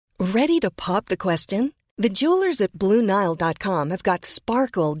Ready to pop the question? The jewelers at BlueNile.com have got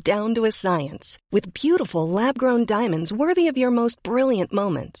sparkle down to a science with beautiful lab-grown diamonds worthy of your most brilliant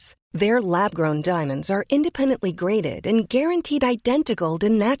moments. Their lab-grown diamonds are independently graded and guaranteed identical to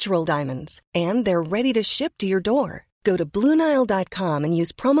natural diamonds, and they're ready to ship to your door. Go to BlueNile.com and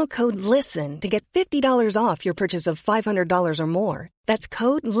use promo code LISTEN to get $50 off your purchase of $500 or more. That's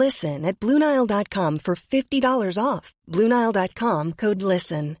code LISTEN at BlueNile.com for $50 off. BlueNile.com, code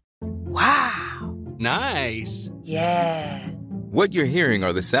LISTEN. Wow. Nice. Yeah. What you're hearing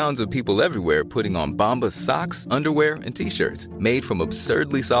are the sounds of people everywhere putting on Bombas socks, underwear, and T-shirts made from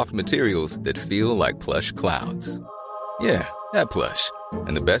absurdly soft materials that feel like plush clouds. Yeah, that plush.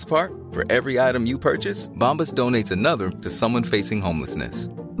 And the best part? For every item you purchase, Bombas donates another to someone facing homelessness.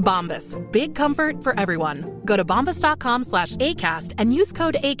 Bombas. Big comfort for everyone. Go to bombas.com/ACAST and use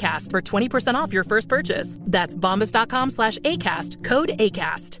code ACAST for 20% off your first purchase. That's bombas.com/ACAST. Code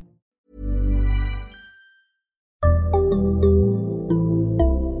ACAST.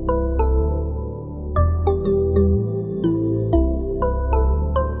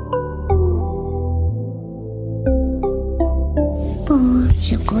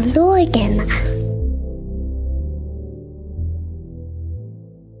 Barnpsykologerna.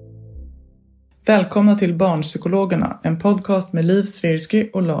 Välkomna till Barnpsykologerna, en podcast med Liv Svirsky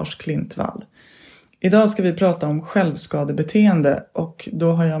och Lars Klintvall. Idag ska vi prata om självskadebeteende och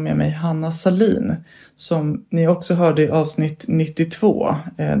då har jag med mig Hanna Salin som ni också hörde i avsnitt 92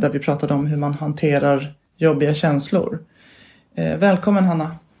 där vi pratade om hur man hanterar jobbiga känslor. Välkommen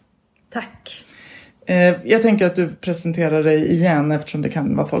Hanna. Tack. Jag tänker att du presenterar dig igen eftersom det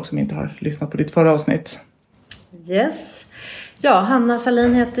kan vara folk som inte har lyssnat på ditt förra avsnitt. Yes. Ja, Hanna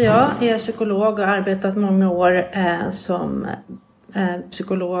Salin heter jag, är psykolog och har arbetat många år som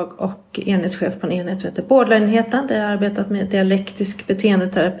psykolog och enhetschef på en enhet som heter Borderline-enheten. Där jag har arbetat med dialektisk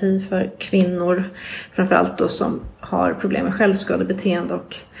beteendeterapi för kvinnor, framförallt då som har problem med självskadebeteende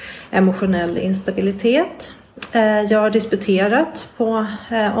och emotionell instabilitet. Jag har disputerat på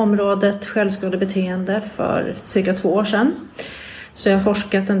området självskadebeteende för cirka 2 år sedan. Så jag har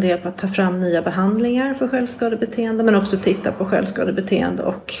forskat en del på att ta fram nya behandlingar för självskadebeteende, men också titta på självskadebeteende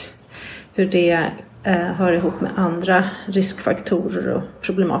och hur det hör ihop med andra riskfaktorer och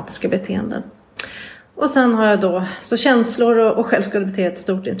problematiska beteenden. Och sen har jag då, så känslor och självskadebeteende är ett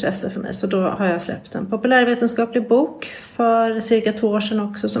stort intresse för mig. Så då har jag släppt en populärvetenskaplig bok för cirka 2 år sedan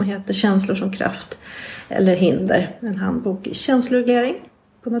också som heter Känslor som kraft eller hinder. En handbok i känsloreglering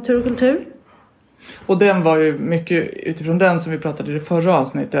på natur och kultur. Och den var ju mycket utifrån den som vi pratade i det förra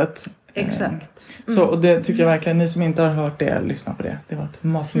avsnittet. Exakt. Så, och det tycker jag verkligen, ni som inte har hört det, lyssna på det. Det var ett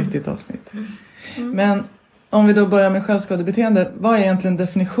matnyttigt avsnitt. Men om vi då börjar med självskadebeteende, vad är egentligen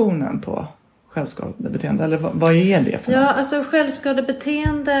definitionen på självskadebeteende? Eller vad är det för något? Ja, alltså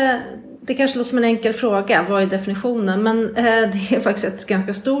självskadebeteende, det kanske låter som en enkel fråga. Vad är definitionen? Men det är faktiskt ett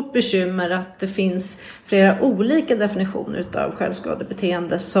ganska stort bekymmer att det finns flera olika definitioner av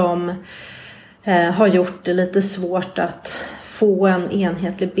självskadebeteende som har gjort det lite svårt att få en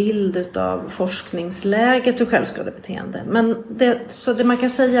enhetlig bild av forskningsläget och självskadebeteende. Men det man kan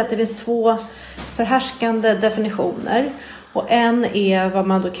säga är att det finns 2 förhärskande definitioner. Och en är vad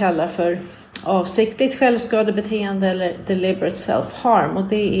man då kallar för avsiktligt självskadebeteende eller deliberate self-harm. Och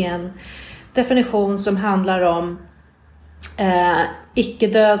det är en definition som handlar om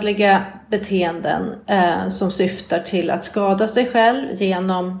icke-dödliga beteenden som syftar till att skada sig själv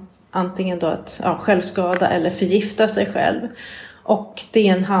genom antingen då att självskada eller förgifta sig själv. Och det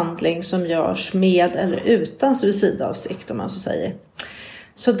är en handling som görs med eller utan suicidavsikt om man så säger.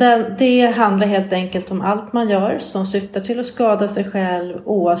 Så det handlar helt enkelt om allt man gör som syftar till att skada sig själv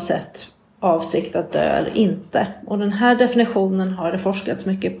oavsett avsikt att dö eller inte. Och den här definitionen har det forskats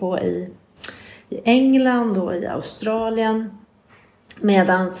mycket på i England och i Australien.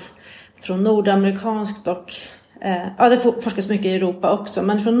 Medans från nordamerikanskt och det forskas mycket i Europa också,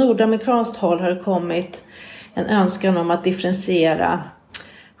 men från nordamerikanskt håll har det kommit en önskan om att differentiera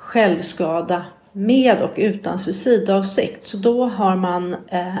självskada med och utan suicidavsikt. Så då har man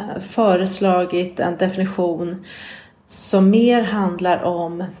föreslagit en definition som mer handlar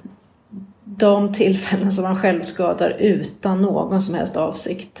om de tillfällen som man självskadar utan någon som helst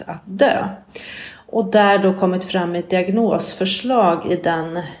avsikt att dö. Och där då kommit fram ett diagnosförslag i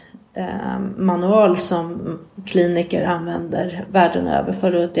den manual som kliniker använder världen över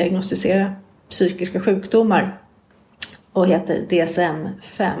för att diagnostisera psykiska sjukdomar och heter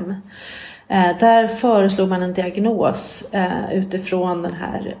DSM-5. Där föreslog man en diagnos utifrån den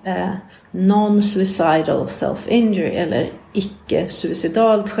här non-suicidal self-injury eller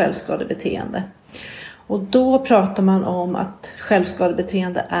icke-suicidalt självskadebeteende. Och då pratar man om att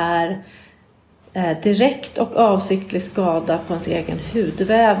självskadebeteende är direkt och avsiktlig skada på ens egen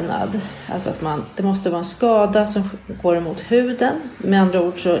hudvävnad. Alltså att det måste vara en skada som går emot huden. Med andra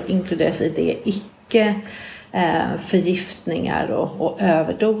ord så inkluderas i det icke förgiftningar och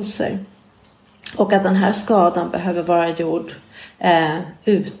överdoser. Och att den här skadan behöver vara gjord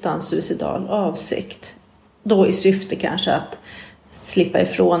utan suicidal avsikt. Då i syfte kanske att slippa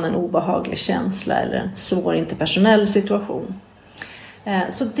ifrån en obehaglig känsla eller en svår interpersonell situation.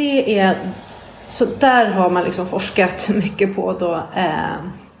 Så där har man liksom forskat mycket på då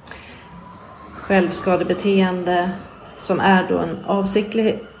självskadebeteende som är då en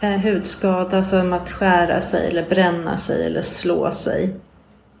avsiktlig hudskada som att skära sig eller bränna sig eller slå sig.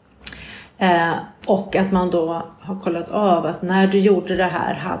 Och att man då har kollat av att när du gjorde det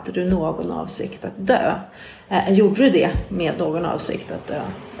här hade du någon avsikt att dö. Gjorde du det med någon avsikt att dö?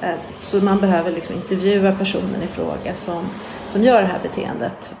 Så man behöver liksom intervjua personen i fråga som gör det här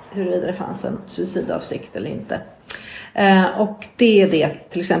beteendet. Huruvida det fanns en suicidavsikt eller inte. Och det är det,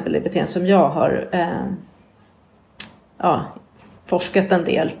 till exempel det beteende som jag har forskat en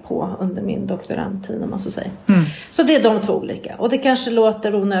del på under min doktorandtid, om man så säger. Så det är de två olika. Och det kanske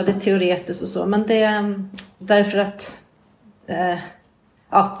låter onödigt teoretiskt och så, men det är därför att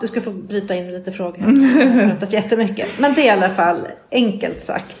du ska få bryta in lite frågor. Jag har pratat jättemycket. Men det är i alla fall enkelt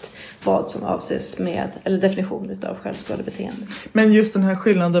sagt vad som avses med, eller definition av självskadebeteende. Men just den här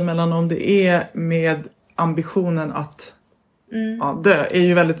skillnaden mellan om det är med ambitionen att dö är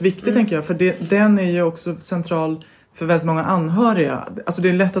ju väldigt viktig, tänker jag. För den är ju också central för väldigt många anhöriga. Alltså det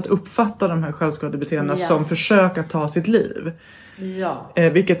är lätt att uppfatta de här självskadebeteendena som försök att ta sitt liv. Ja.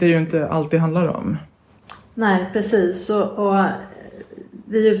 Vilket det ju inte alltid handlar om. Nej, precis. Och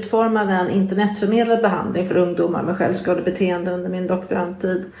vi utformade en internetförmedlad behandling för ungdomar med självskadebeteende under min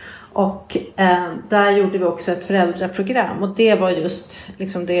doktorandtid. Och där gjorde vi också ett föräldraprogram. Och det var just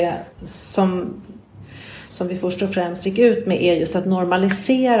liksom det som vi först och främst gick ut med, är just att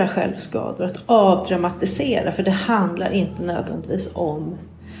normalisera självskador, att avdramatisera, för det handlar inte nödvändigtvis om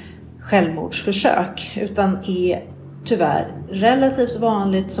självmordsförsök utan är tyvärr relativt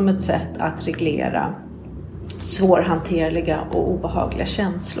vanligt som ett sätt att reglera svårhanterliga och obehagliga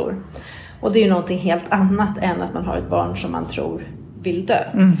känslor. Och det är ju någonting helt annat än att man har ett barn som man tror vill dö.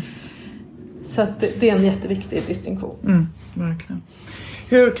 Så att det är en jätteviktig distinktion. Verkligen.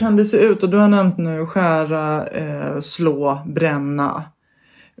 Hur kan det se ut? Och du har nämnt nu skära, slå, bränna.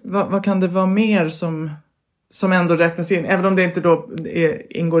 Vad kan det vara mer som ändå räknas in? Även om det inte då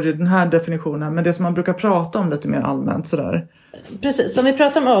ingår i den här definitionen. Men det som man brukar prata om lite mer allmänt sådär. Precis, om vi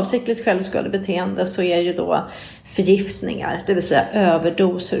pratar om avsiktligt självskadebeteende så är ju då förgiftningar, det vill säga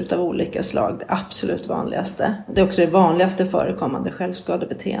överdoser av olika slag, det absolut vanligaste. Det är också det vanligaste förekommande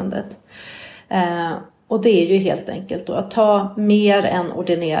självskadebeteendet. Och det är ju helt enkelt då att ta mer än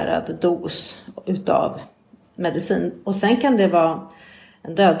ordinerad dos utav medicin. Och sen kan det vara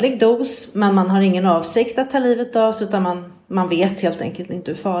en dödlig dos, men man har ingen avsikt att ta livet av sig, utan man vet helt enkelt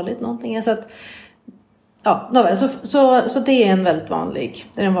inte hur farligt någonting är. Så att, så det är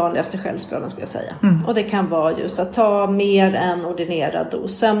det är den vanligaste självskadan, skulle jag säga. Och det kan vara just att ta mer än ordinerad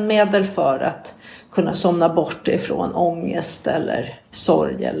dos sömnmedel för att kunna somna bort ifrån ångest eller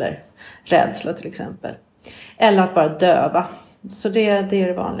sorg eller rädsla till exempel. Eller att bara döva. Så det är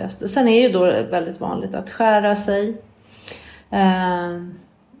det vanligaste. Sen är ju då väldigt vanligt att skära sig.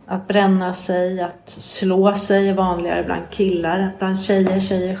 Att bränna sig. Att slå sig är vanligare bland killar. Bland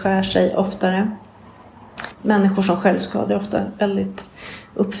tjejer skär sig oftare. Människor som självskadar är ofta väldigt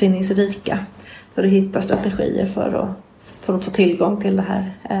uppfinningsrika. För att hitta strategier för att få tillgång till det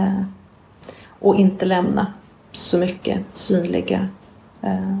här. Och inte lämna så mycket synliga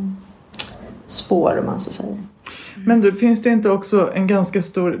spår, om man så säger. Men finns det inte också en ganska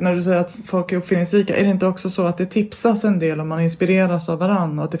stor, när du säger att folk är uppfinningsrika, är det inte också så att det tipsas en del om man inspireras av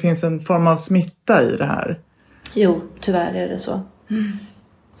varann och att det finns en form av smitta i det här? Jo, tyvärr är det så.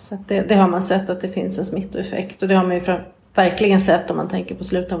 Så att det har man sett, att det finns en smittoeffekt, och det har man ju verkligen sett om man tänker på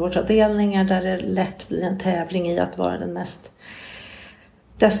slutenvårdsavdelningar där det lätt blir en tävling i att vara den mest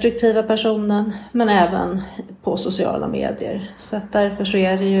destruktiva personen, men även på sociala medier. Så att därför så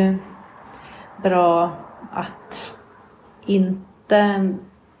är det ju bra att inte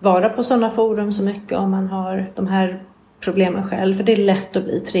vara på sådana forum så mycket om man har de här problemen själv. För det är lätt att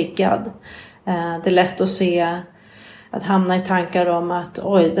bli triggad. Det är lätt att se, att hamna i tankar om att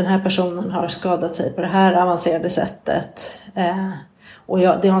den här personen har skadat sig på det här avancerade sättet. och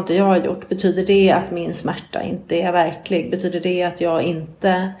det har inte jag gjort. Betyder det att min smärta inte är verklig? Betyder det att jag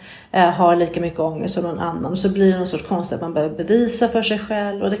inte har lika mycket ångest som någon annan? Så blir det någon sorts konstigt att man behöver bevisa för sig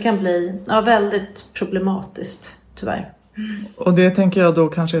själv. Och det kan bli väldigt problematiskt, tyvärr. Och det tänker jag då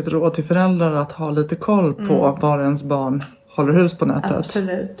kanske är ett råd till föräldrar att ha lite koll på var ens barn håller hus på nätet.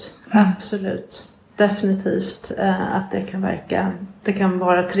 Absolut. Definitivt att det kan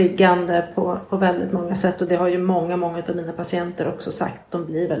vara triggande på väldigt många sätt. Och det har ju många av mina patienter också sagt. De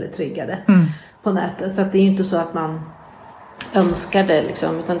blir väldigt triggade på nätet. Så att det är ju inte så att man önskar det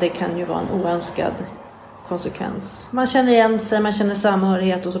liksom, utan det kan ju vara en oönskad konsekvens. Man känner igen sig, man känner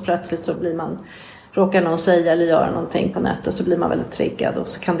samhörighet och så plötsligt så råkar någon säga eller göra någonting på nätet, så blir man väldigt triggad och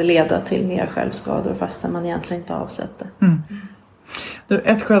så kan det leda till mer självskador fastän man egentligen inte avsett det.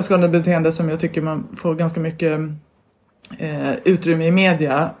 Ett självskadebeteende som jag tycker man får ganska mycket utrymme i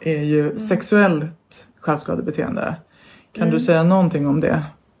media är ju sexuellt självskadebeteende. Kan du säga någonting om det?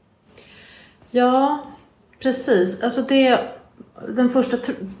 Ja, precis. Alltså den första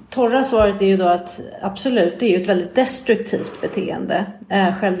torra svaret är ju då att absolut, det är ju ett väldigt destruktivt beteende.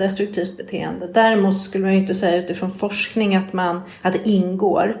 Självdestruktivt beteende. Däremot skulle man ju inte säga utifrån forskning att det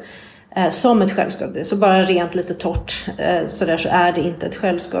ingår som ett självskadebeteende. Så bara rent lite torrt så är det inte ett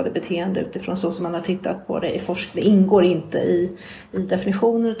självskadebeteende utifrån så som man har tittat på det i forskning. Det ingår inte i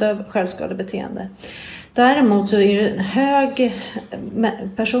definitionen av självskadebeteende. Däremot så är det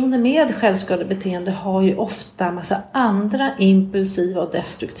personer med självskadebeteende har ju ofta massa andra impulsiva och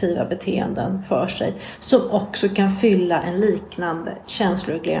destruktiva beteenden för sig som också kan fylla en liknande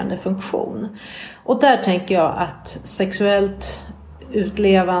känsloreglerande funktion. Och där tänker jag att sexuellt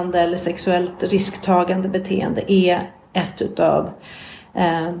utlevande eller sexuellt risktagande beteende är ett utav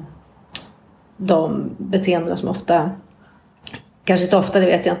de beteenden som ofta, kanske inte ofta, det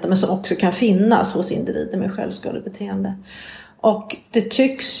vet jag inte, men som också kan finnas hos individer med självskadebeteende. Och det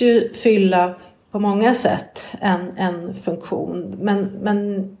tycks ju fylla på många sätt en funktion,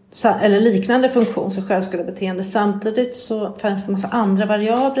 eller liknande funktion som självskadebeteende. Samtidigt så finns det en massa andra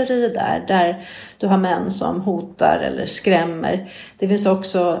variabler i det där du har män som hotar eller skrämmer. Det finns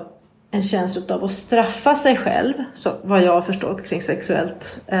också en känsla av att straffa sig själv, så vad jag har förstått kring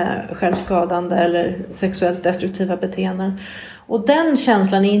sexuellt självskadande eller sexuellt destruktiva beteenden. Och den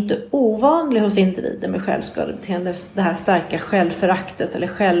känslan är inte ovanlig hos individer med självskadebeteende. Det här starka självföraktet eller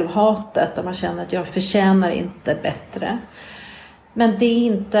självhatet, där man känner att jag förtjänar inte bättre. Men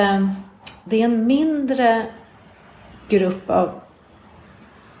det är en mindre grupp av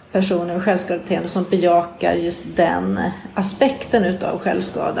personer med självskadebeteende som bejakar just den aspekten utav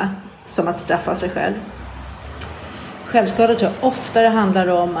självskada, som att straffa sig själv. Självskada tror jag oftare handlar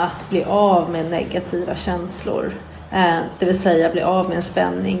om att bli av med negativa känslor. Det vill säga bli av med en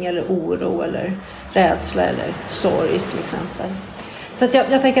spänning eller oro eller rädsla eller sorg till exempel. Så att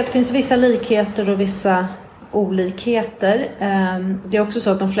jag tänker att det finns vissa likheter och vissa olikheter. Det är också så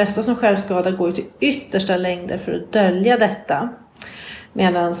att de flesta som självskadar går till yttersta längder för att dölja detta.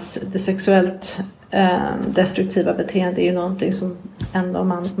 Medan det sexuellt destruktiva beteende är ju någonting som ändå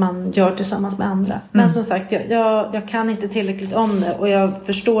man gör tillsammans med andra. Men som sagt, jag kan inte tillräckligt om det, och jag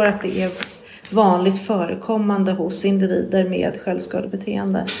förstår att det är vanligt förekommande hos individer med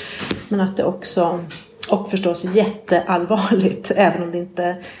självskadebeteende. Men att det också, och förstås jätteallvarligt, även om det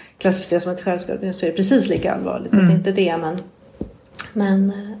inte klassificeras som ett självskadebeteende, så är det precis lika allvarligt. Så det är inte det,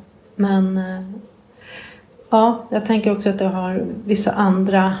 men ja, jag tänker också att det har vissa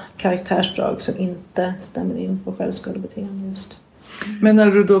andra karaktärsdrag som inte stämmer in på självskadebeteende just. Men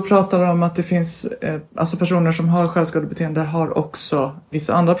när du då pratar om att det finns alltså personer som har självskadebeteende har också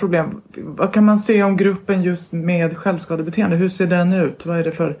vissa andra problem. Vad kan man se om gruppen just med självskadebeteende? Hur ser den ut? Vad är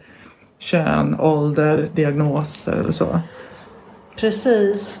det för kön, ålder, diagnoser eller så?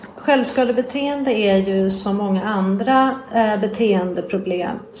 Precis. Självskadebeteende är ju som många andra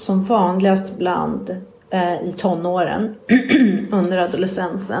beteendeproblem som vanligast bland i tonåren under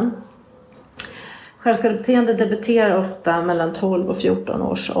adolescensen. Självskadebeteende debuterar ofta mellan 12 och 14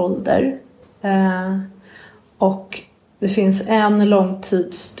 års ålder. Och det finns en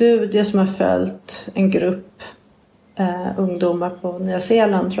långtidsstudie som har följt en grupp ungdomar på Nya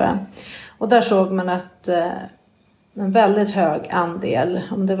Zeeland, tror jag. Och där såg man att en väldigt hög andel,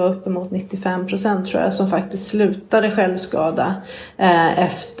 om det var uppemot 95% tror jag, som faktiskt slutade självskada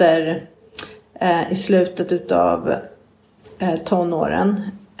efter i slutet utav tonåren.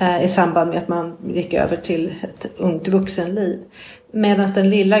 I samband med att man gick över till ett ungt vuxenliv. Medan den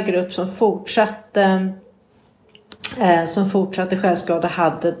lilla grupp som fortsatte självskada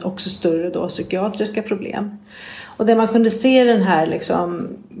hade också större då psykiatriska problem. Och det man kunde se i den här liksom,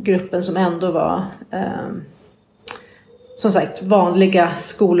 gruppen som ändå var som sagt vanliga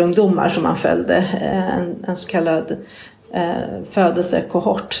skolungdomar som man följde, en så kallad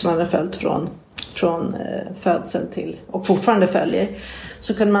födelsekohort som man hade följt från födseln till och fortfarande följer,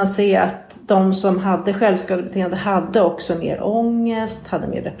 så kunde man se att de som hade självskadebeteende hade också mer ångest, hade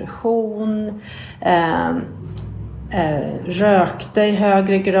mer depression, rökte i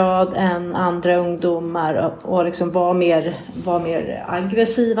högre grad än andra ungdomar och liksom var mer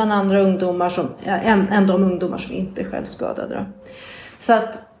aggressiva än andra ungdomar än de ungdomar som inte är självskadade. Så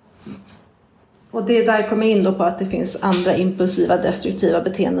att, och det där kommer in då på att det finns andra impulsiva destruktiva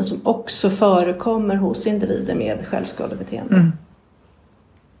beteenden som också förekommer hos individer med självskadebeteende. Mm.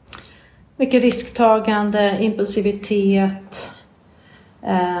 Mycket risktagande, impulsivitet,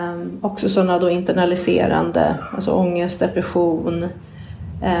 också sådana då internaliserande, alltså ångest, depression,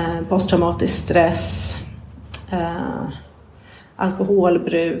 posttraumatisk stress,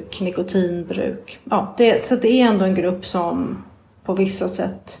 alkoholbruk, nikotinbruk. Ja, så det är ändå en grupp som på vissa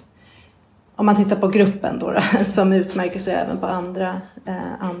sätt, om man tittar på gruppen då, som utmärker sig även på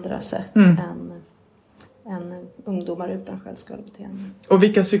andra sätt än ungdomar utan självskadebeteende. Och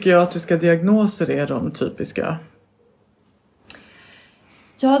vilka psykiatriska diagnoser är de typiska?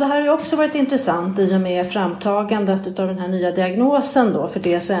 Ja, det här har ju också varit intressant i och med framtagandet av den här nya diagnosen då för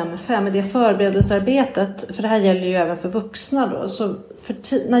DSM-5, med det förberedelsearbetet, för det här gäller ju även för vuxna då. Så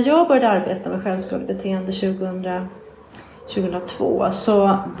när jag började arbeta med självskadebeteende 2002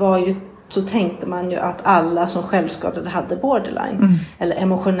 så tänkte man ju att alla som självskadade hade borderline eller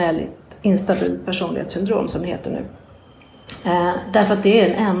emotionellt instabil personlighetssyndrom som det heter nu. Därför att det är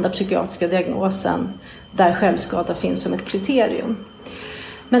den enda psykiatriska diagnosen där självskada finns som ett kriterium.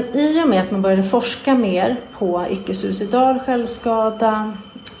 Men i och med att man började forska mer på icke-suicidal självskada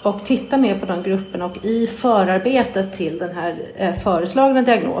och titta mer på de grupperna, och i förarbetet till den här föreslagna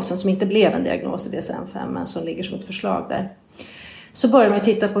diagnosen som inte blev en diagnos i DSM-5 men som ligger som ett förslag där, så började man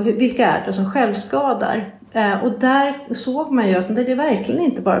titta på vilka är det som självskadar. Och där såg man ju att det är verkligen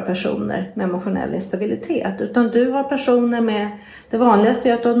inte bara personer med emotionell instabilitet, utan du har personer med, det vanligaste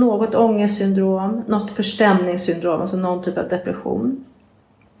är att du har något ångestsyndrom, något förstämningssyndrom, alltså någon typ av depression.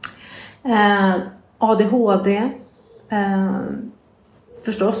 ADHD,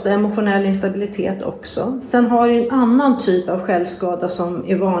 förstås emotionell instabilitet också. Sen har ju en annan typ av självskada som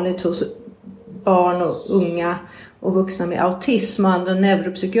är vanligt hos barn och unga och vuxna med autism och andra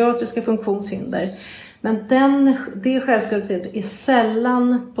neuropsykiatriska funktionshinder. Men det självskadebeteendet är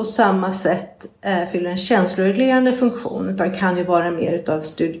sällan på samma sätt fyller en känsloreglerande funktion, utan kan ju vara mer utav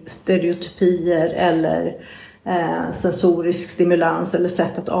stereotypier eller sensorisk stimulans eller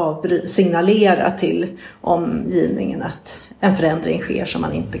sätt att signalera till omgivningen att en förändring sker som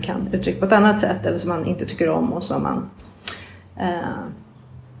man inte kan uttrycka på ett annat sätt eller som man inte tycker om och som man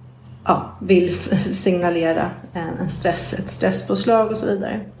vill signalera ett stresspåslag och så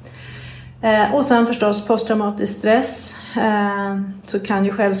vidare. Och sen förstås posttraumatisk stress, så kan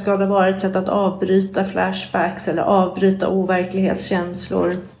ju självskada vara ett sätt att avbryta flashbacks eller avbryta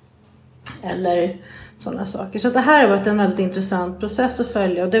overklighetskänslor eller sådana saker. Så det här har varit en väldigt intressant process att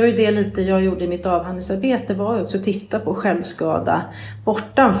följa, och det var ju det lite jag gjorde i mitt avhandlingsarbete, var ju också att titta på självskada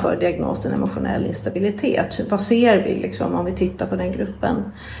bortanför diagnosen emotionell instabilitet. Vad ser vi liksom om vi tittar på den gruppen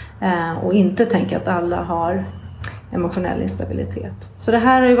och inte tänker att alla har emotionell instabilitet. Så det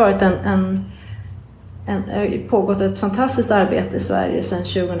här har ju varit pågått ett fantastiskt arbete i Sverige sedan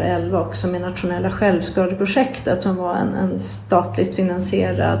 2011 också, med nationella självskadeprojektet som var en statligt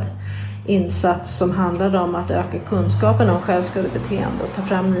finansierad insats som handlade om att öka kunskapen om självskadebeteende och ta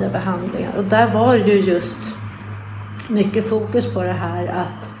fram nya behandlingar. Och där var ju just mycket fokus på det här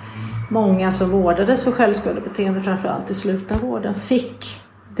att många som vårdades för självskadebeteende, framförallt i slutenvården, fick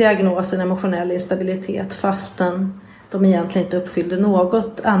diagnosen emotionell instabilitet fastän de egentligen inte uppfyllde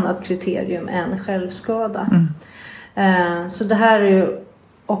något annat kriterium än självskada. Så det här är ju,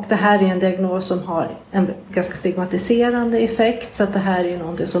 och det här är en diagnos som har en ganska stigmatiserande effekt, så att det här är ju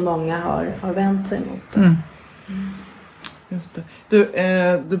någonting som många har vänt sig mot. Just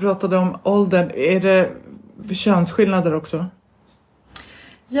det. Du pratade om åldern. Är det könsskillnader också?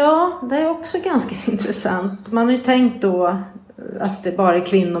 Ja, det är också ganska intressant. Man har ju tänkt då att det bara är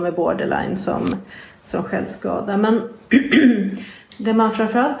kvinnor med borderline som självskada. Men det man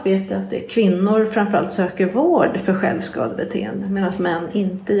framförallt vet är att det är kvinnor framförallt söker vård för självskadebeteende, medan män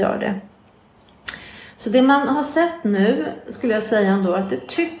inte gör det. Så det man har sett nu, skulle jag säga ändå, att det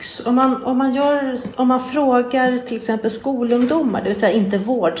tycks, om man frågar till exempel skolungdomar, det vill säga inte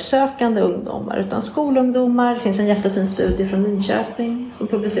vårdsökande ungdomar utan skolungdomar. Det finns en jättefin studie från Linköping som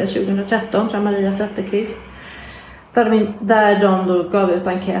publicerades 2013 från Maria Zetterqvist. Där de då gav ut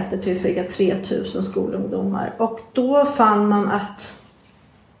enkäter till cirka 3000 skolungdomar. Och då fann man att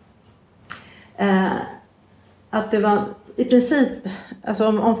det var i princip, alltså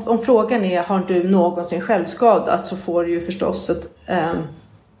om frågan är har du någonsin självskadat, så får du ju förstås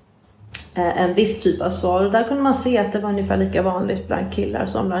en viss typ av svar. Och där kunde man se att det var ungefär lika vanligt bland killar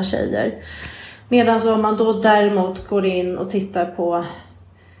som bland tjejer. Medan om man då däremot går in och tittar på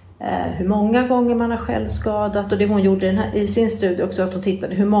hur många gånger man har självskadat, och det hon gjorde i sin studie också, att hon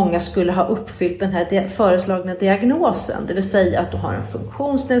tittade hur många skulle ha uppfyllt den här föreslagna diagnosen, det vill säga att du har en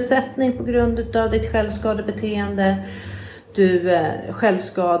funktionsnedsättning på grund av ditt självskadebeteende, du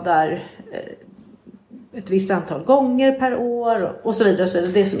självskadar ett visst antal gånger per år och så vidare, och så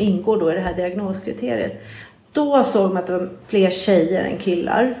vidare. Det som ingår då i det här diagnoskriteriet. Då såg man att det var fler tjejer än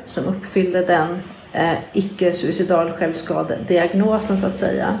killar som uppfyllde den icke-suicidal självskadediagnosen så att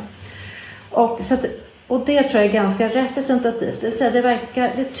säga. Och det tror jag är ganska representativt. Det vill säga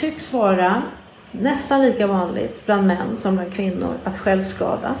det tycks vara nästan lika vanligt bland män som bland kvinnor att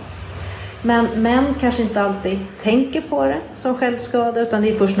självskada. Men män kanske inte alltid tänker på det som självskada, utan det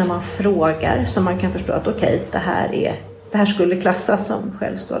är först när man frågar som man kan förstå att okej, det här skulle klassas som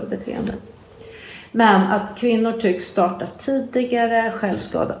självskadebeteende. Men att kvinnor tycks starta tidigare,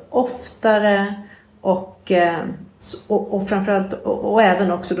 självskada oftare och framförallt och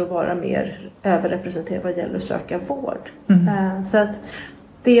även också då vara mer överrepresenterade vad gäller att söka vård. Så att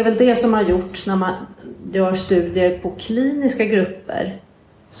det är väl det som har gjort när man gör studier på kliniska grupper,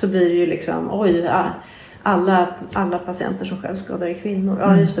 så blir det ju liksom alla patienter som självskadar är kvinnor.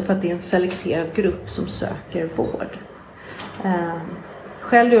 Ja, just det, för att det är en selekterad grupp som söker vård.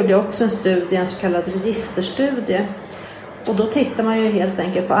 Själv gjorde jag också en studie, en så kallad registerstudie. Och då tittar man ju helt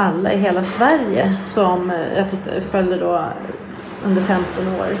enkelt på alla i hela Sverige som följde då under 15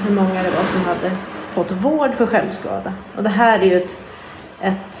 år. Hur många det var som hade fått vård för självskada. Och det här är ju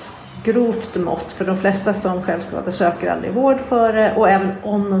ett grovt mått, för de flesta som självskadar söker aldrig vård för det. Och även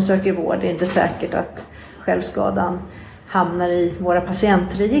om de söker vård är det inte säkert att självskadan hamnar i våra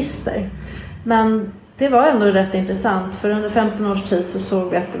patientregister. Men det var ändå rätt intressant, för under 15 års tid så såg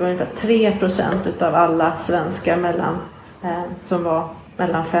vi att det var ungefär 3% av alla svenskar som var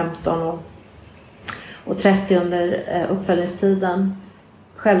mellan 15 och 30 under uppföljningstiden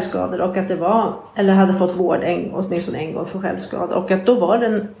självskadade, och att det var, eller hade fått vård åtminstone en gång för självskada, och att då var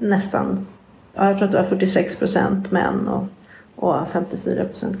det nästan, jag tror att det var 46% män och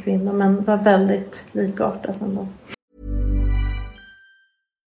 54% kvinnor, men var väldigt likartat ändå.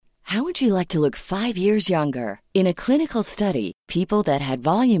 How would you like to look 5 years younger? In a clinical study, people that had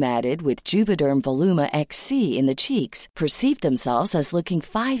volume added with Juvederm Voluma XC in the cheeks perceived themselves as looking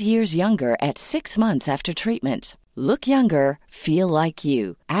 5 years younger at 6 months after treatment. Look younger, feel like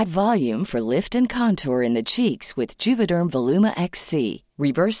you. Add volume for lift and contour in the cheeks with Juvederm Voluma XC.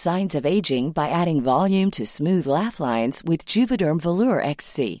 Reverse signs of aging by adding volume to smooth laugh lines with Juvederm Volure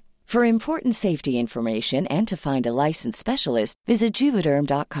XC. For important safety information and to find a licensed specialist, visit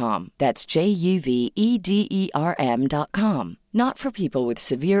Juvederm.com. That's JUVEDERM.com. Not for people with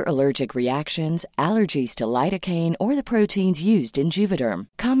severe allergic reactions, allergies to lidocaine, or the proteins used in Juvederm.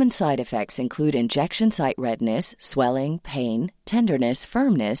 Common side effects include injection site redness, swelling, pain, tenderness,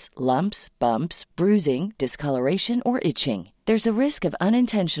 firmness, lumps, bumps, bruising, discoloration, or itching. There's a risk of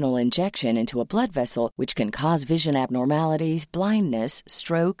unintentional injection into a blood vessel, which can cause vision abnormalities, blindness,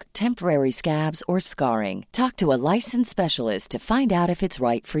 stroke, temporary scabs, or scarring. Talk to a licensed specialist to find out if it's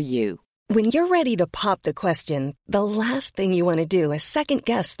right for you. When you're ready to pop the question, the last thing you want to do is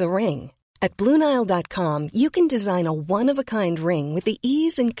second-guess the ring. At BlueNile.com, you can design a one-of-a-kind ring with the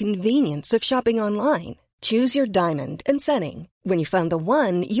ease and convenience of shopping online. Choose your diamond and setting. When you find the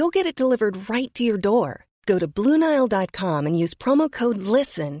one, you'll get it delivered right to your door. Go to BlueNile.com and use promo code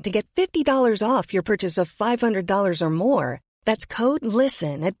LISTEN to get $50 off your purchase of $500 or more. That's code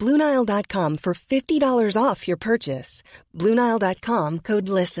LISTEN at BlueNile.com for $50 off your purchase. BlueNile.com, code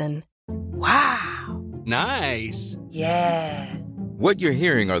LISTEN. Wow. Nice. Yeah. What you're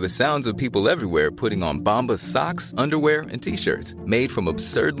hearing are the sounds of people everywhere putting on Bombas socks, underwear, and T-shirts made from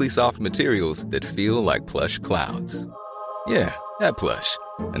absurdly soft materials that feel like plush clouds. Yeah, that plush.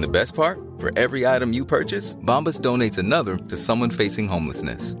 And the best part? For every item you purchase, Bombas donates another to someone facing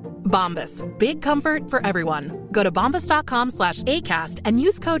homelessness. Bombas. Big comfort for everyone. Go to bombas.com/ACAST and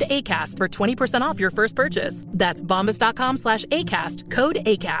use code ACAST for 20% off your first purchase. That's bombas.com/ACAST. Code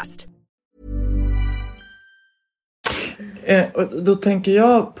ACAST. Då tänker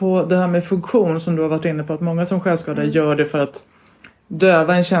jag på det här med funktion som du har varit inne på, att många som självskadar gör det för att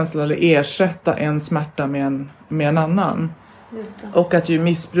döva en känsla eller ersätta en smärta med en annan. Just det. Och att ju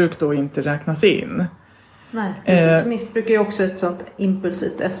missbruk då inte räknas in. Nej, precis. Missbruk är också ett sånt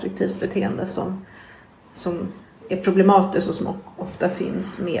impulsivt destruktivt beteende som är problematiskt och som ofta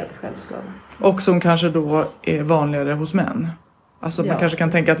finns med självskada. Och som kanske då är vanligare hos män. Alltså man kanske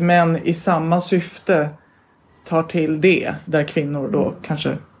kan tänka att män i samma syfte tar till det. Där kvinnor då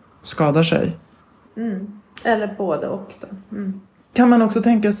kanske skadar sig. Eller både och då. Kan man också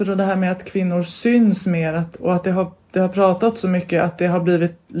tänka sig då det här med att kvinnor syns mer och att det har pratat så mycket att det har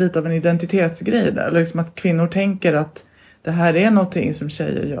blivit lite av en identitetsgrej där. Liksom att kvinnor tänker att det här är någonting som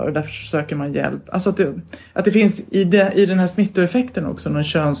tjejer gör och därför söker man hjälp. Alltså att det finns i den här smittoeffekten också någon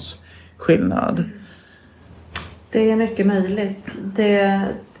könsskillnad. Det är mycket möjligt.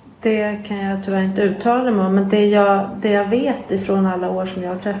 Det kan jag tyvärr inte uttala mig om. Men det jag vet ifrån alla år som jag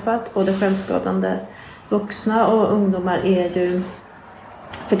har träffat både självskadande vuxna och ungdomar är ju,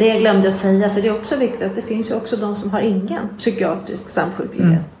 för det glömde jag säga, för det är också viktigt att det finns ju också de som har ingen psykiatrisk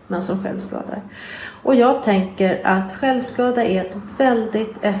samsjuklighet men som självskadar. Och jag tänker att självskada är ett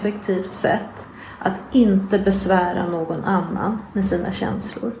väldigt effektivt sätt att inte besvära någon annan med sina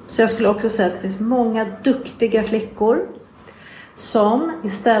känslor. Så jag skulle också säga att det finns många duktiga flickor som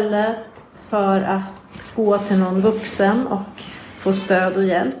istället för att gå till någon vuxen och få stöd och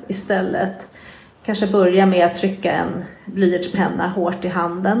hjälp istället kanske börja med att trycka en blyertspenna hårt i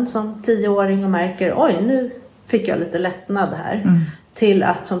handen som 10-åring och märker oj, nu fick jag lite lättnad här. Till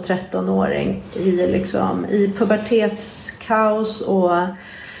att som 13-åring i pubertetskaos och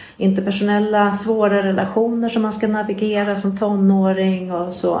interpersonella svåra relationer som man ska navigera som tonåring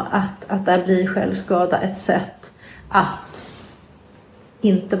och så, att där blir självskada ett sätt att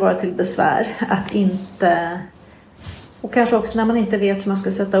inte vara till besvär, att inte, och kanske också när man inte vet hur man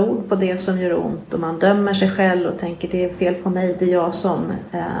ska sätta ord på det som gör ont och man dömer sig själv och tänker det är fel på mig, det är jag som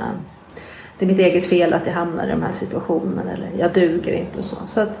det är mitt eget fel att jag hamnar i de här situationerna eller jag duger inte och så.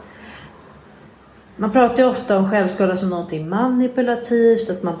 Så att man pratar ju ofta om självskada som någonting manipulativt,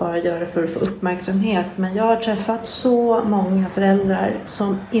 att man bara gör det för att få uppmärksamhet. Men jag har träffat så många föräldrar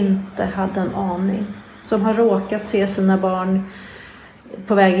som inte hade en aning. Som har råkat se sina barn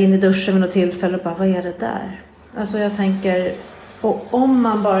på väg in i duschen vid något tillfälle och bara, vad är det där? Alltså jag tänker, och om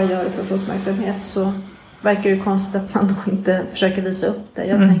man bara gör det för att få uppmärksamhet så verkar det konstigt att man då inte försöker visa upp det.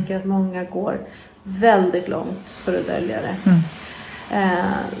 Jag tänker att många går väldigt långt för att dölja det.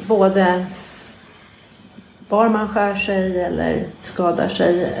 Både var man skär sig eller skadar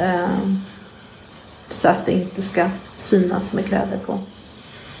sig så att det inte ska synas med kläder på.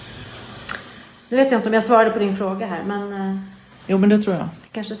 Nu vet jag inte om jag svarade på din fråga här, men jo, men det tror jag.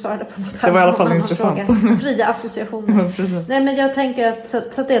 Kanske svarade på något annat. Det var i alla fall intressant. Fråga. Fria associationer. Ja, nej, men jag tänker att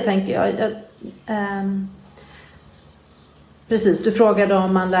så det tänker jag. Precis, du frågade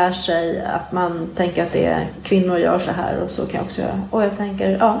om man lär sig att man tänker att det är kvinnor gör så här och så kan jag också göra. Och jag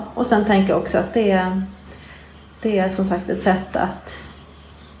tänker, ja, och sen tänker jag också att det är som sagt ett sätt att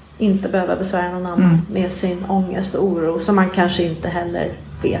inte behöva besvära någon annan med sin ångest och oro som man kanske inte heller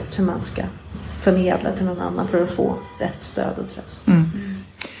vet hur man ska förmedla till någon annan för att få rätt stöd och tröst.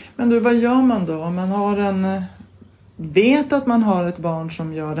 Men du, vad gör man då om man har vet att man har ett barn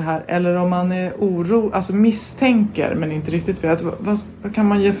som gör det här eller om man är alltså misstänker men inte riktigt vet, vad kan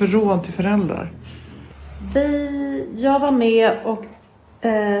man ge för råd till föräldrar? Jag var med och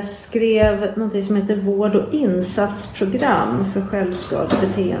skrev något som heter vård- och insatsprogram för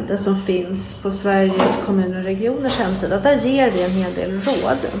självskadebeteende som finns på Sveriges kommuner och regioners hemsida. Där ger vi en hel del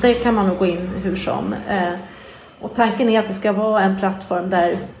råd. Det kan man nog gå in hur som. Och tanken är att det ska vara en plattform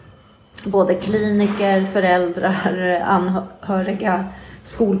där både kliniker, föräldrar, anhöriga,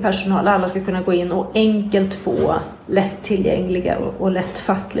 skolpersonal, alla ska kunna gå in och enkelt få lättillgängliga och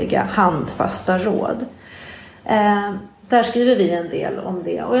lättfattliga handfasta råd. Där skriver vi en del om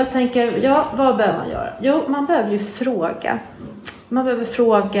det. Och jag tänker, ja, vad behöver man göra? Jo, man behöver ju fråga. Man behöver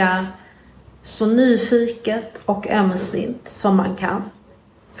fråga så nyfiket och ömsint som man kan.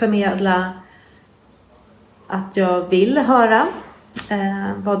 Förmedla att jag vill höra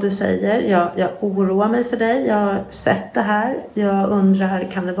vad du säger. Jag oroar mig för dig. Jag har sett det här. Jag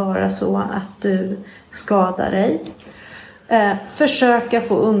undrar, kan det vara så att du skadar dig? Försöka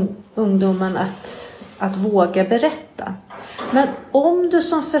få ungdomen att våga berätta. Men om du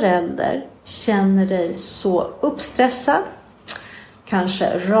som förälder känner dig så uppstressad,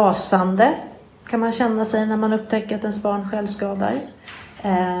 kanske rasande, kan man känna sig när man upptäcker att ens barn självskadar.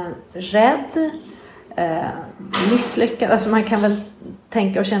 Rädd, misslyckad. Alltså man kan väl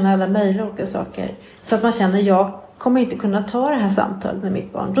tänka och känna alla möjliga olika saker. Så att man känner, jag kommer inte kunna ta det här samtalet med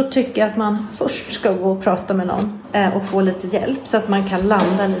mitt barn. Då tycker jag att man först ska gå och prata med någon och få lite hjälp. Så att man kan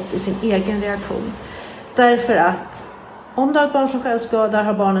landa lite i sin egen reaktion. Därför att Om du har ett barn som självskadar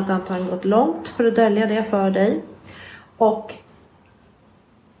har barnet antagligen gått långt för att dölja det för dig. Och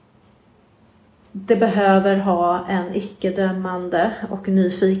det behöver ha en icke-dömande och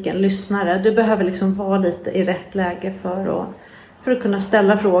nyfiken lyssnare. Du behöver liksom vara lite i rätt läge för att kunna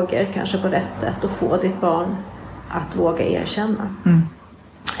ställa frågor kanske på rätt sätt och få ditt barn att våga erkänna.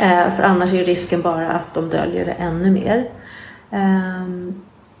 För annars är risken bara att de döljer det ännu mer.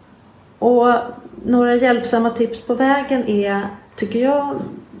 Och några hjälpsamma tips på vägen tycker jag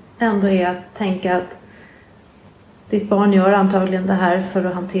ändå är att tänka att ditt barn gör antagligen det här för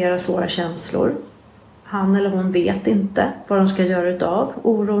att hantera svåra känslor. Han eller hon vet inte vad de ska göra utav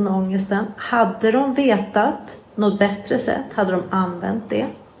oron och ångesten. Hade de vetat något bättre sätt, hade de använt det.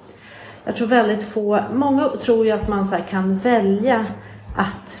 Jag tror många tror ju att man så här kan välja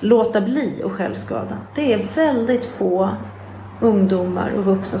att låta bli och självskada. Det är väldigt få ungdomar och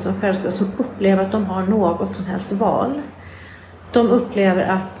vuxna som självskadar som upplever att de har något som helst val. De upplever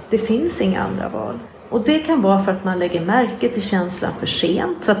att det finns inga andra val. Och det kan vara för att man lägger märke till känslan för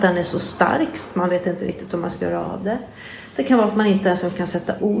sent så att den är så stark så man vet inte riktigt om man ska göra av det. Det kan vara att man inte ens kan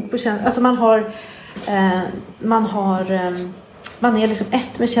sätta ord på känslan. Alltså man är liksom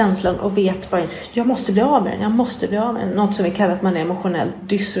ett med känslan och vet bara inte, jag måste bli av med den. Något som vi kallar att man är emotionellt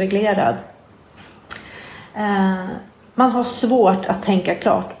dysreglerad. Man har svårt att tänka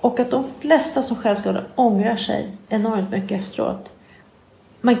klart och att de flesta som självskadar ångrar sig enormt mycket efteråt.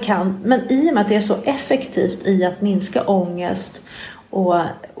 Men i och med att det är så effektivt i att minska ångest och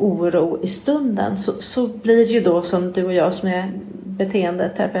oro i stunden så blir det ju då som du och jag som är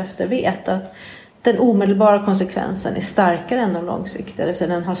beteendeterapeuter vet att den omedelbara konsekvensen är starkare än de långsiktiga. Det vill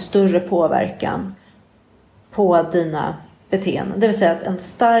säga den har större påverkan på dina beteenden. Det vill säga att en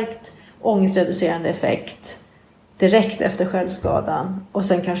starkt ångestreducerande effekt direkt efter självskadan och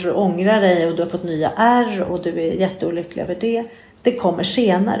sen kanske du ångrar dig och du har fått nya ärr och du är jätteolycklig över det. Det kommer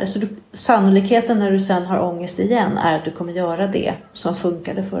senare. Så sannolikheten när du sen har ångest igen är att du kommer göra det som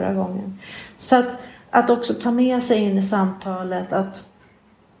funkade förra gången. Så att också ta med sig in i samtalet att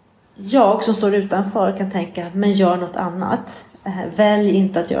jag som står utanför kan tänka men gör något annat. Välj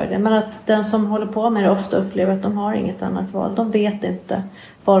inte att göra det. Men att den som håller på med det ofta upplever att de har inget annat val. De vet inte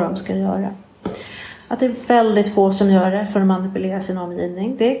vad de ska göra. Att det är väldigt få som gör det för att manipulera sin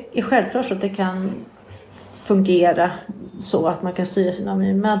omgivning. Det är självklart så att det kan fungera så att man kan styra sin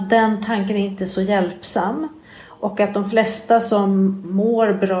omgivning. Men den tanken är inte så hjälpsam. Och att de flesta som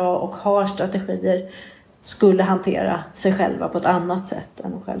mår bra och har strategier skulle hantera sig själva på ett annat sätt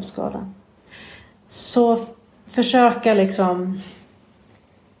än självskada. Så försöka liksom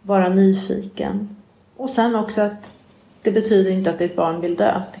vara nyfiken. Och sen också att det betyder inte att ditt barn vill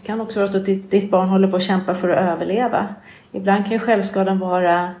dö. Det kan också vara så att ditt barn håller på att kämpa för att överleva. Ibland kan ju självskadan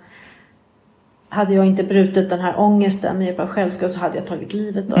vara, hade jag inte brutit den här ångesten med hjälp av självskada så hade jag tagit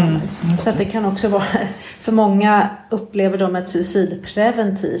livet av mig. Så att det kan också vara, för många upplever de ett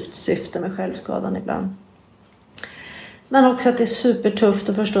suicidpreventivt syfte med självskadan ibland. Men också att det är supertufft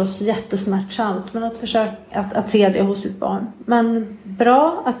och förstås jättesmärtsamt. Men att försöka att se det hos sitt barn. Men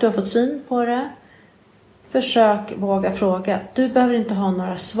bra att du har fått syn på det. Försök våga fråga. Du behöver inte ha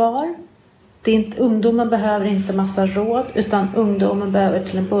några svar. Ungdomen behöver inte massa råd. Utan ungdomen behöver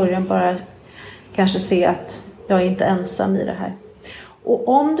till en början bara kanske se att jag är inte ensam i det här. Och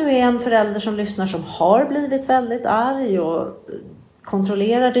om du är en förälder som lyssnar som har blivit väldigt arg och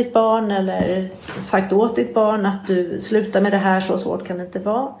kontrollerar ditt barn eller sagt åt ditt barn att du slutar med det här, så svårt kan det inte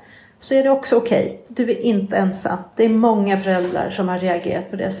vara, så är det också okej. Du är inte ensam. Det är många föräldrar som har reagerat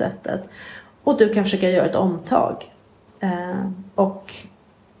på det sättet. Och du kan försöka göra ett omtag.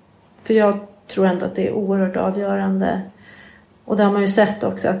 För jag tror ändå att det är oerhört avgörande. Och det har man ju sett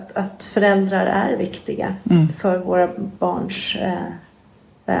också att föräldrar är viktiga för våra barns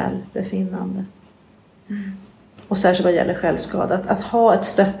välbefinnande. Och särskilt vad gäller självskada. Att ha ett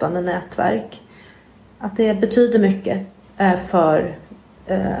stöttande nätverk. Att det betyder mycket för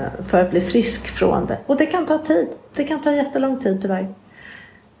att bli frisk från det. Och det kan ta tid. Det kan ta jättelång tid tyvärr.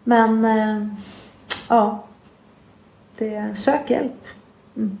 Men sök hjälp.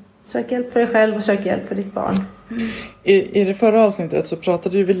 Sök hjälp för dig själv och sök hjälp för ditt barn. I det förra avsnittet så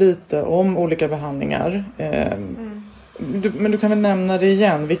pratade vi lite om olika behandlingar. Men du kan väl nämna det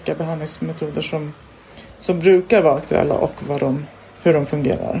igen, vilka behandlingsmetoder som brukar vara aktuella och hur de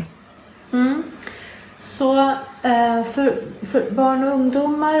fungerar. Så för barn och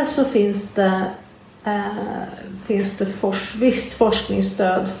ungdomar så finns det visst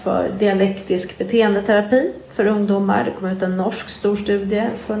forskningsstöd för dialektisk beteendeterapi för ungdomar. Det kom ut en norsk stor studie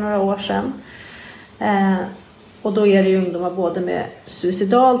för några år sedan. Och då är det ju ungdomar både med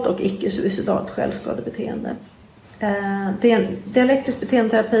suicidalt och icke-suicidalt självskadebeteende. Dialektisk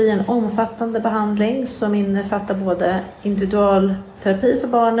beteendeterapi är en omfattande behandling som innefattar både individualterapi för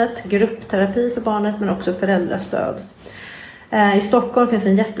barnet, gruppterapi för barnet men också föräldrastöd. I Stockholm finns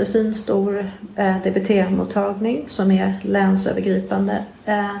en jättefin stor DBT-mottagning som är länsövergripande.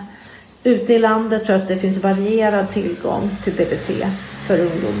 Ute i landet tror jag att det finns varierad tillgång till DBT för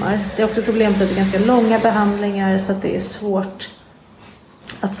ungdomar. Det är också problemet att det är ganska långa behandlingar så att det är svårt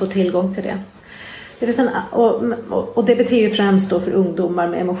att få tillgång till det. Det finns och DBT är ju främst då för ungdomar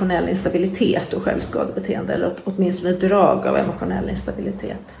med emotionell instabilitet och självskadebeteende eller åtminstone drag av emotionell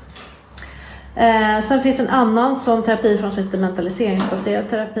instabilitet. Sen finns en annan sån terapiform som heter mentaliseringsbaserad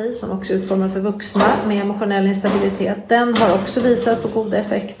terapi som också är utformad för vuxna med emotionell instabilitet. Den har också visat på goda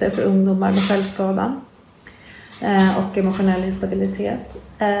effekter för ungdomar med självskada och emotionell instabilitet.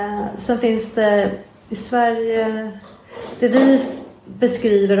 Sen finns det i Sverige, det vi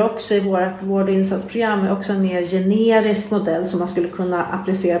beskriver också i vårt vård- och insatsprogram är också en mer generisk modell som man skulle kunna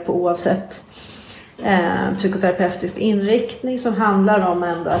applicera på oavsett psykoterapeutisk inriktning som handlar om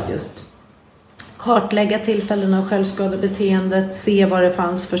ändå att just kartlägga tillfällen av självskadebeteendet, se vad det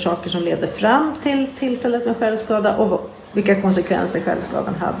fanns för saker som ledde fram till tillfället med självskada och vilka konsekvenser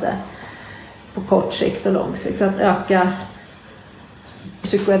självskadan hade på kort sikt och lång sikt. Så att öka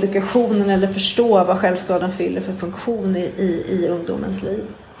psykoedukationen eller förstå vad självskadan fyller för funktion i ungdomens liv.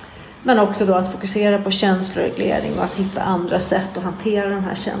 Men också då att fokusera på känsloreglering och att hitta andra sätt att hantera de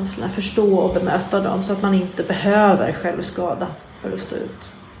här känslorna, förstå och bemöta dem så att man inte behöver självskada för att stå ut.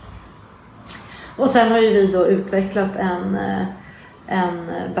 Och sen har ju vi då utvecklat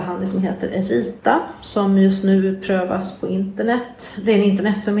en behandling som heter Erita som just nu prövas på internet. Det är en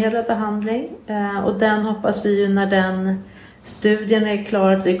internetförmedlad behandling och den hoppas vi ju när den studien är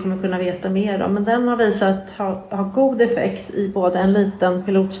klar att vi kommer kunna veta mer om. Men den har visat ha god effekt i både en liten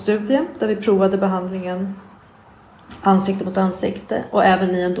pilotstudie där vi provade behandlingen ansikte mot ansikte och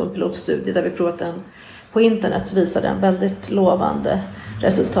även i en pilotstudie där vi provat den på internet så visar den väldigt lovande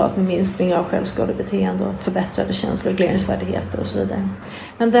resultat med minskning av självskadebeteende och förbättrade känsloregleringsfärdigheter och så vidare.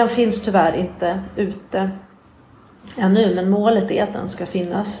 Men den finns tyvärr inte ute ännu, men målet är att den ska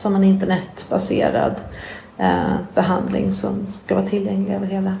finnas som en internetbaserad behandling som ska vara tillgänglig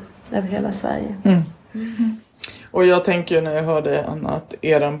över hela Sverige. Mm. Mm. Och jag tänker när jag hörde Anna att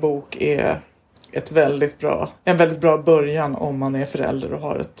eran bok är en väldigt bra början om man är förälder och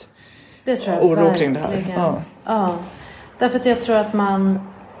har ett oro kring det här. Ja, därför att jag tror att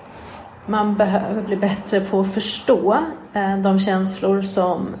man behöver bli bättre på att förstå de känslor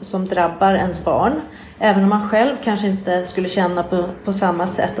som drabbar ens barn. Även om man själv kanske inte skulle känna på samma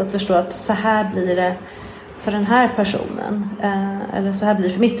sätt. Att förstå att så här blir det för den här personen. Eller så här blir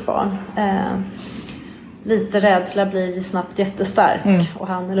det för mitt barn. Lite rädsla blir snabbt jättestark. Och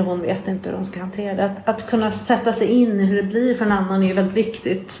han eller hon vet inte hur de ska hantera det. Att kunna sätta sig in i hur det blir för en annan är väldigt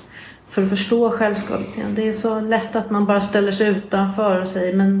viktigt. För att förstå självskadebeteende. Det är så lätt att man bara ställer sig utanför och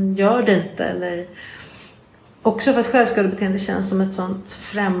säger men gör det inte. Eller också för att självskadebeteende känns som ett sånt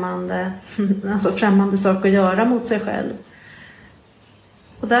främmande sak att göra mot sig själv.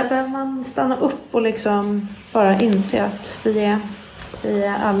 Och där behöver man stanna upp och liksom bara inse att vi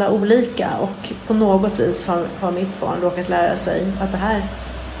är alla olika. Och på något vis har mitt barn råkat lära sig att det här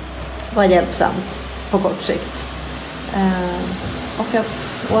var hjälpsamt på kort sikt. Och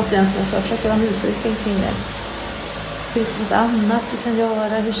att återigen som jag sa, försöka vara nyfiken kring det. Finns det något annat du kan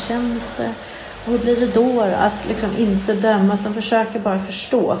göra? Hur känns det? Och hur blir det då? Att liksom inte döma utan försöka bara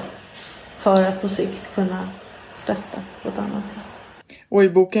förstå för att på sikt kunna stötta på ett annat sätt. Och i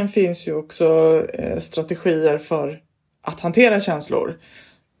boken finns ju också strategier för att hantera känslor.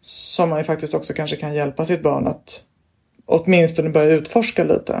 Som man ju faktiskt också kanske kan hjälpa sitt barn att åtminstone börja utforska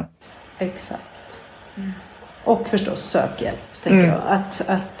lite. Exakt. Mm. Och förstås sökhjälp, tänker jag.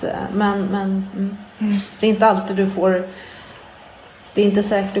 Men det är inte alltid du får... Det är inte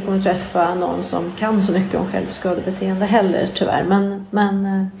säkert du kommer träffa någon som kan så mycket om självskadebeteende heller, tyvärr.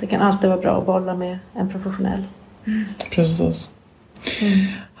 Men det kan alltid vara bra att bolla med en professionell. Mm. Precis.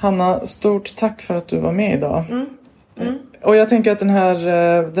 Hanna, stort tack för att du var med idag. Och jag tänker att det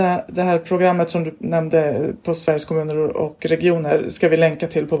här programmet som du nämnde på Sveriges kommuner och regioner ska vi länka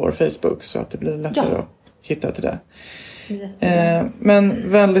till på vår Facebook så att det blir lättare att hitta till det.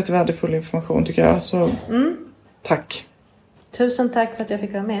 Men väldigt värdefull information tycker jag. Så tack. Tusen tack för att jag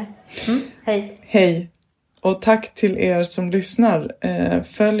fick vara med. Hej. Hej. Och tack till er som lyssnar.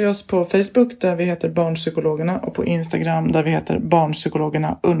 Följ oss på Facebook där vi heter Barnpsykologerna och på Instagram där vi heter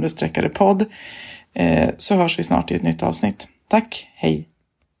Barnpsykologerna_podd. Så hörs vi snart i ett nytt avsnitt. Tack, hej.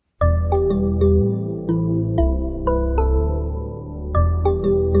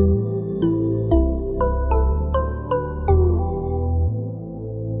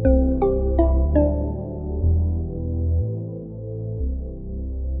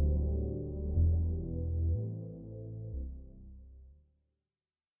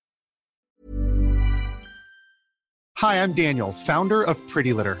 Hi, I'm Daniel, founder of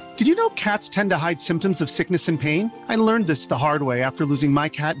Pretty Litter. Did you know cats tend to hide symptoms of sickness and pain? I learned this the hard way after losing my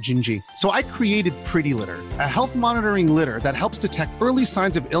cat, Gingy. So I created Pretty Litter, a health monitoring litter that helps detect early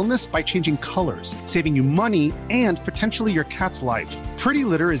signs of illness by changing colors, saving you money and potentially your cat's life. Pretty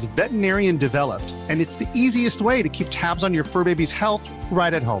Litter is veterinarian developed, and it's the easiest way to keep tabs on your fur baby's health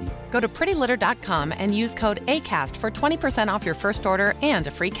right at home. Go to prettylitter.com and use code ACAST for 20% off your first order and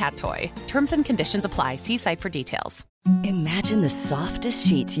a free cat toy. Terms and conditions apply. See site for details. Imagine the softest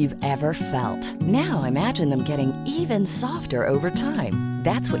sheets you've ever felt. Now imagine them getting even softer over time.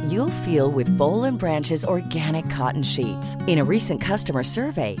 That's what you'll feel with Boll & Branch's organic cotton sheets. In a recent customer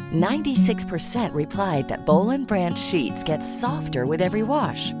survey, 96% replied that Boll & Branch sheets get softer with every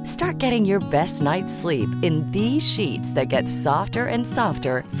wash. Start getting your best night's sleep in these sheets that get softer and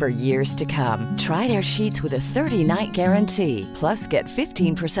softer for years to come. Try their sheets with a 30-night guarantee. Plus, get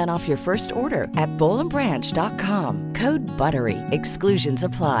 15% off your first order at bollandbranch.com. Code BUTTERY. Exclusions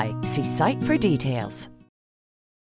apply. See site for details.